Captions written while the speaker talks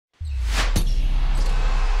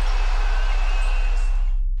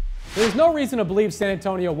There's no reason to believe San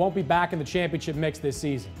Antonio won't be back in the championship mix this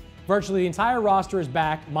season. Virtually the entire roster is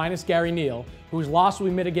back, minus Gary Neal, whose loss will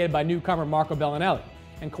be mitigated by newcomer Marco Bellinelli.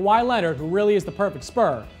 And Kawhi Leonard, who really is the perfect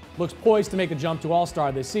Spur, looks poised to make the jump to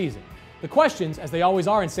All-Star this season. The questions, as they always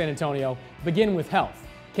are in San Antonio, begin with health.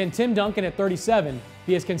 Can Tim Duncan at 37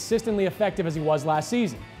 be as consistently effective as he was last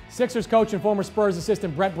season? Sixers coach and former Spurs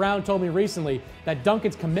assistant Brett Brown told me recently that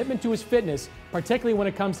Duncan's commitment to his fitness, particularly when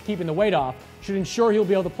it comes to keeping the weight off, should ensure he'll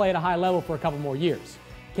be able to play at a high level for a couple more years.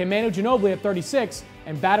 Can Manu Ginobili at 36,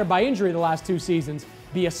 and battered by injury the last 2 seasons,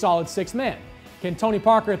 be a solid sixth man? Can Tony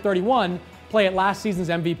Parker at 31 play at last season's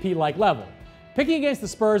MVP-like level? Picking against the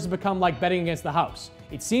Spurs has become like betting against the house.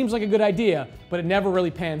 It seems like a good idea, but it never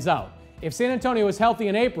really pans out. If San Antonio is healthy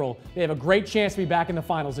in April, they have a great chance to be back in the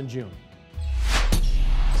finals in June.